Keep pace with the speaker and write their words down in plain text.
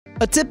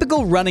A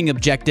typical running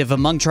objective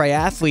among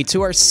triathletes who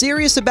are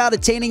serious about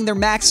attaining their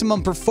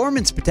maximum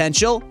performance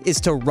potential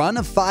is to run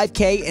a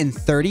 5K in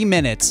 30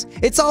 minutes.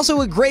 It's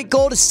also a great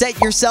goal to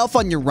set yourself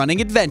on your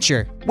running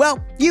adventure.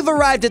 Well, you've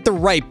arrived at the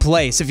right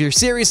place if you're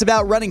serious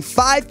about running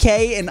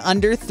 5K in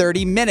under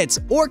 30 minutes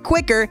or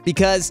quicker,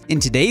 because in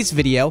today's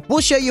video,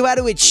 we'll show you how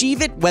to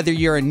achieve it whether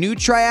you're a new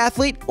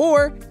triathlete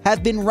or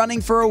have been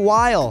running for a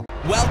while.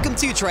 Welcome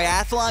to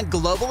Triathlon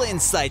Global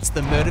Insights,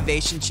 the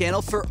motivation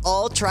channel for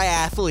all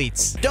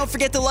triathletes. Don't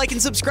forget to like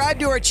and subscribe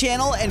to our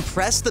channel and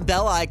press the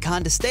bell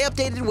icon to stay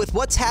updated with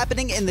what's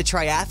happening in the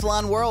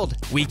triathlon world.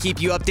 We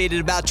keep you updated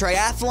about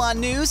triathlon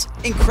news,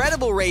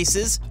 incredible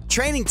races,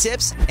 training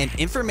tips, and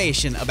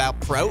information about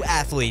pro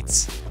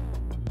athletes.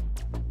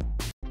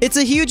 It's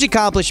a huge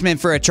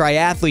accomplishment for a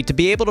triathlete to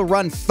be able to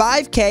run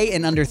 5K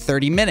in under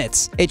 30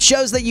 minutes. It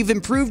shows that you've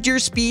improved your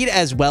speed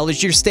as well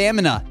as your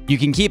stamina. You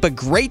can keep a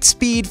great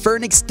speed for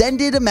an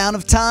extended amount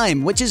of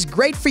time, which is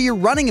great for your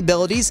running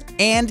abilities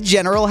and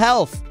general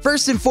health.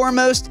 First and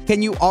foremost,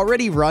 can you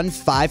already run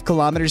 5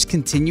 kilometers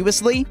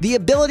continuously? The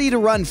ability to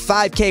run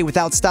 5K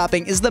without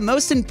stopping is the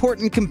most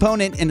important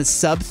component in a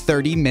sub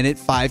 30-minute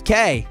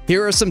 5K.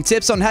 Here are some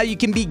tips on how you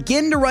can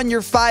begin to run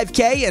your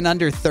 5K in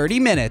under 30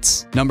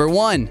 minutes. Number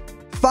 1.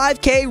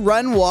 5K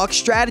run-walk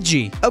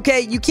strategy.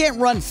 Okay, you can't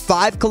run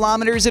 5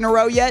 kilometers in a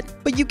row yet,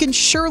 but you can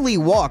surely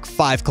walk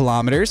 5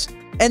 kilometers.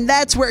 And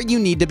that's where you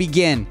need to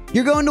begin.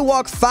 You're going to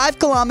walk 5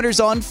 kilometers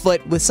on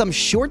foot with some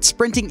short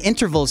sprinting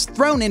intervals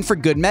thrown in for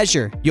good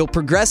measure. You'll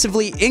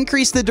progressively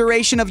increase the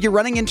duration of your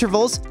running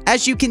intervals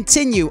as you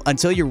continue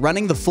until you're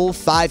running the full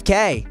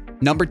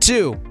 5K. Number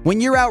 2. When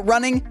you're out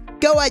running,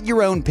 go at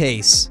your own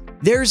pace.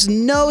 There's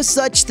no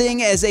such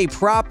thing as a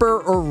proper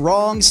or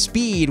wrong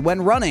speed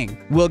when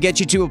running. We'll get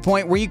you to a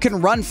point where you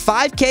can run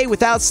 5K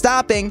without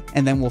stopping,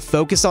 and then we'll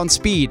focus on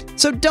speed.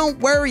 So don't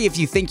worry if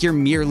you think you're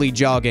merely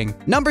jogging.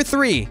 Number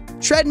 3.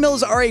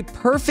 Treadmills are a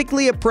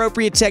perfectly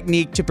appropriate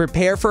technique to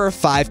prepare for a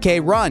 5K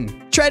run.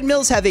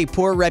 Treadmills have a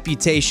poor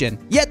reputation,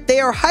 yet they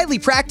are highly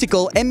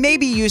practical and may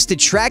be used to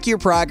track your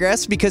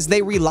progress because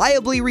they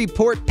reliably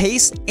report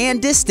pace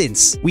and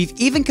distance. We've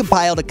even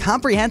compiled a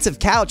comprehensive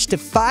couch to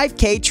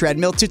 5K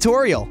treadmill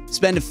tutorial.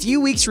 Spend a few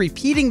weeks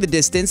repeating the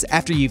distance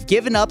after you've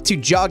given up to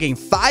jogging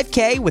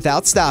 5K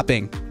without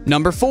stopping.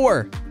 Number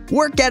 4.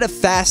 Work at a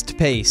fast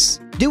pace.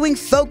 Doing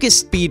focused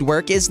speed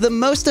work is the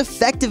most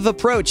effective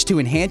approach to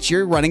enhance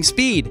your running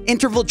speed.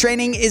 Interval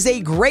training is a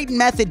great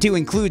method to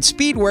include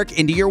speed work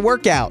into your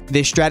workout.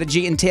 This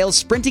strategy entails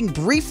sprinting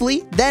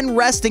briefly, then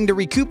resting to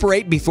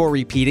recuperate before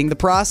repeating the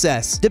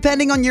process.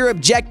 Depending on your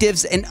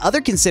objectives and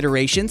other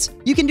considerations,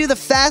 you can do the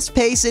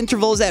fast-paced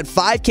intervals at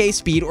 5K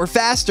speed or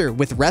faster,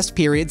 with rest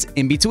periods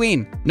in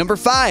between. Number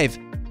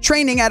 5.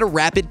 Training at a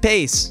rapid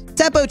pace.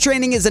 Tempo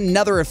training is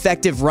another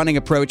effective running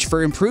approach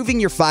for improving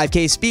your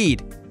 5K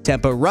speed.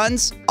 Tempo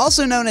runs,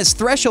 also known as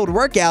threshold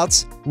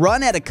workouts,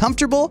 run at a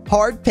comfortable,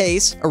 hard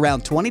pace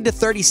around 20 to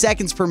 30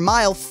 seconds per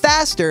mile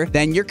faster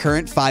than your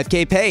current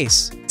 5K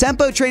pace.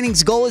 Tempo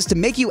training's goal is to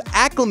make you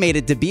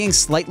acclimated to being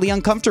slightly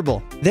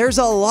uncomfortable. There's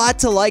a lot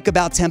to like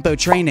about tempo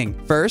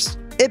training. First,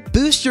 it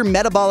boosts your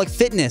metabolic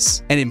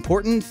fitness, an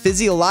important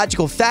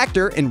physiological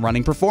factor in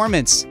running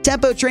performance.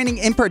 Tempo training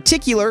in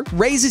particular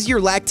raises your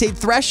lactate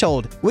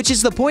threshold, which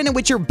is the point at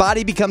which your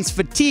body becomes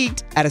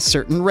fatigued at a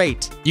certain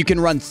rate. You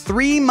can run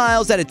 3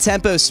 miles at a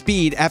tempo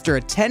speed after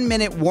a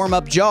 10-minute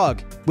warm-up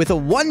jog, with a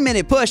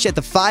 1-minute push at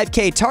the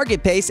 5K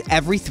target pace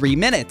every 3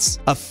 minutes.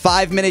 A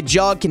 5-minute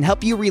jog can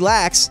help you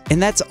relax,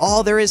 and that's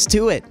all there is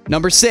to it.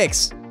 Number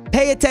 6.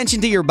 Pay attention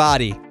to your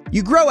body.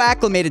 You grow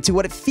acclimated to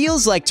what it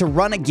feels like to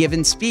run a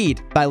given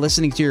speed by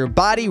listening to your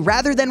body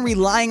rather than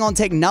relying on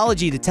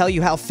technology to tell you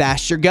how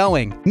fast you're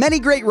going. Many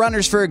great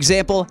runners, for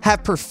example,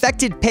 have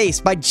perfected pace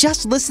by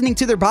just listening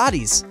to their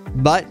bodies.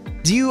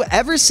 But do you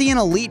ever see an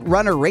elite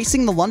runner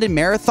racing the London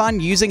Marathon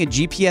using a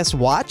GPS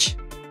watch?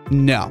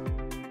 No.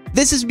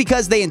 This is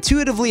because they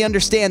intuitively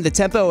understand the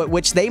tempo at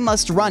which they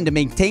must run to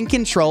maintain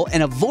control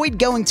and avoid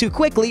going too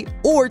quickly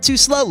or too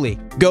slowly.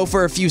 Go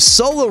for a few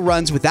solo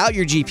runs without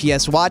your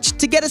GPS watch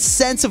to get a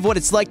sense of what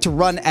it's like to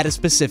run at a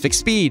specific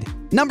speed.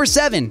 Number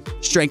 7.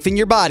 Strengthen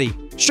your body.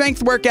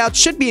 Strength workouts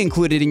should be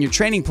included in your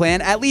training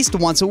plan at least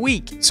once a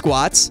week.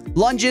 Squats,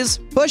 lunges,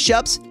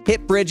 push-ups,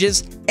 hip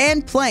bridges,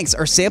 and planks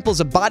are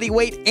samples of body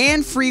weight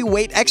and free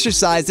weight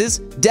exercises,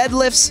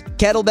 deadlifts,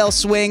 kettlebell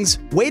swings,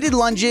 weighted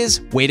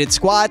lunges, weighted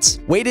squats,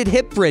 weighted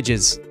hip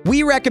bridges.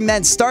 We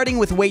recommend starting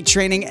with weight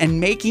training and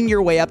making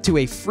your way up to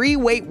a free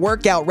weight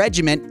workout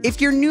regimen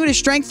if you're new to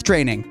strength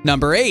training.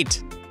 Number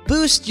 8.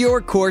 Boost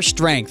your core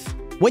strength.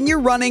 When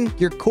you're running,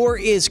 your core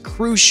is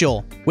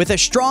crucial. With a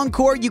strong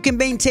core, you can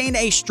maintain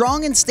a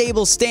strong and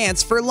stable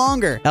stance for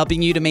longer,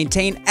 helping you to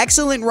maintain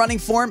excellent running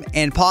form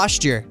and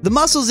posture. The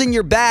muscles in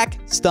your back,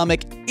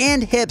 stomach,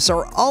 and hips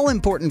are all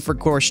important for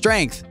core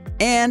strength,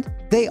 and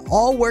they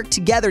all work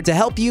together to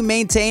help you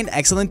maintain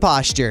excellent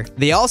posture.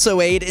 They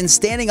also aid in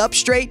standing up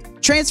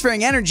straight,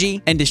 transferring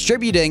energy, and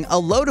distributing a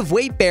load of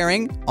weight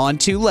bearing on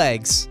 2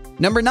 legs.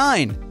 Number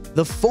 9.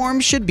 the form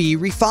should be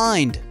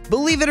refined.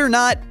 Believe it or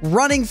not,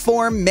 running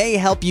form may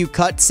help you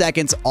cut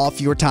seconds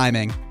off your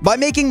timing. By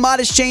making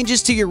modest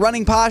changes to your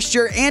running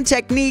posture and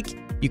technique,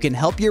 you can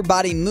help your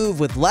body move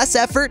with less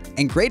effort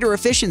and greater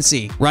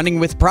efficiency. Running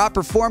with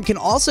proper form can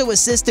also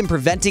assist in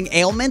preventing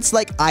ailments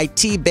like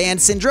IT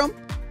band syndrome,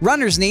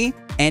 runner's knee,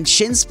 and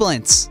shin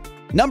splints.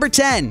 Number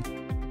 10.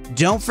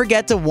 Don't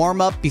forget to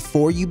warm up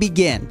before you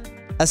begin.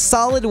 A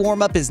solid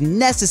warm-up is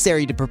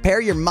necessary to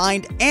prepare your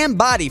mind and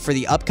body for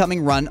the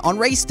upcoming run on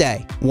race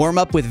day. Warm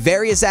up with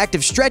various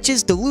active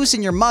stretches to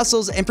loosen your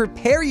muscles and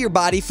prepare your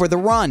body for the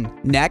run.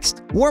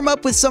 Next, warm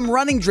up with some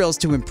running drills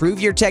to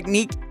improve your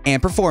technique and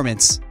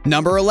performance.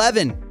 Number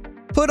 11.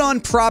 Put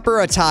on proper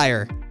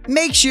attire.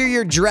 Make sure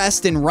you're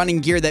dressed in running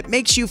gear that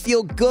makes you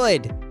feel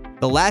good.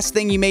 The last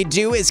thing you may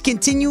do is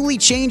continually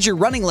change your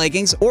running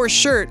leggings or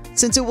shirt,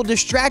 since it will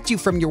distract you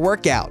from your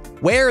workout.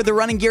 Wear the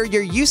running gear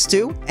you're used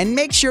to and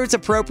make sure it's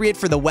appropriate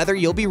for the weather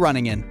you'll be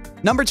running in.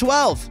 Number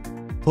 12.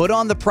 Put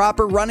on the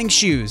proper running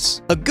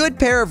shoes. A good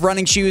pair of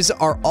running shoes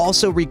are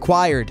also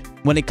required.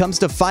 When it comes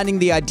to finding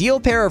the ideal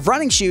pair of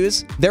running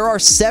shoes, there are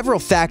several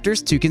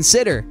factors to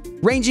consider,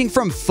 ranging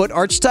from foot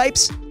arch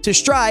types to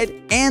stride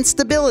and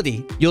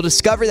stability. You'll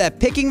discover that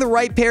picking the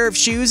right pair of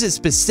shoes is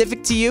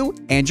specific to you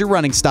and your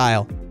running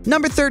style.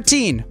 Number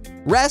 13.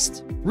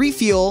 Rest,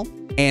 refuel,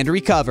 and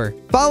recover.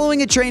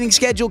 Following a training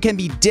schedule can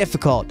be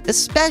difficult,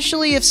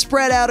 especially if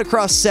spread out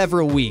across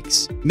several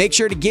weeks. Make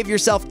sure to give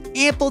yourself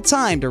ample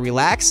time to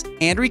relax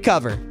and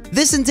recover.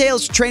 This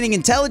entails training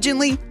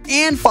intelligently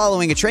and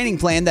following a training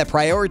plan that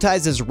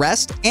prioritizes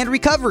rest and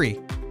recovery.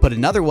 Put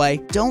another way,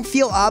 don't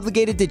feel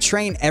obligated to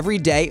train every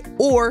day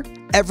or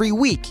every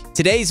week.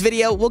 Today's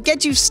video will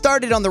get you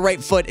started on the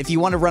right foot if you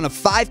want to run a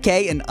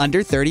 5K in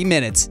under 30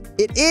 minutes.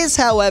 It is,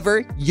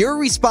 however, your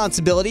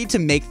responsibility to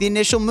make the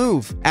initial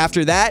move.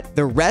 After that,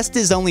 the rest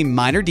is only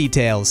minor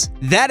details.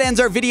 That ends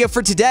our video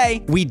for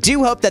today. We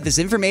do hope that this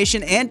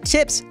information and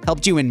tips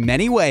helped you in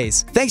many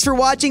ways. Thanks for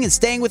watching and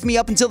staying with me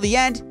up until the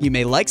end. You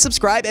may like,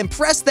 subscribe, and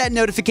press that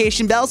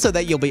notification bell so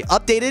that you'll be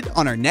updated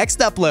on our next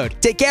upload.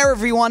 Take care,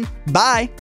 everyone. Bye.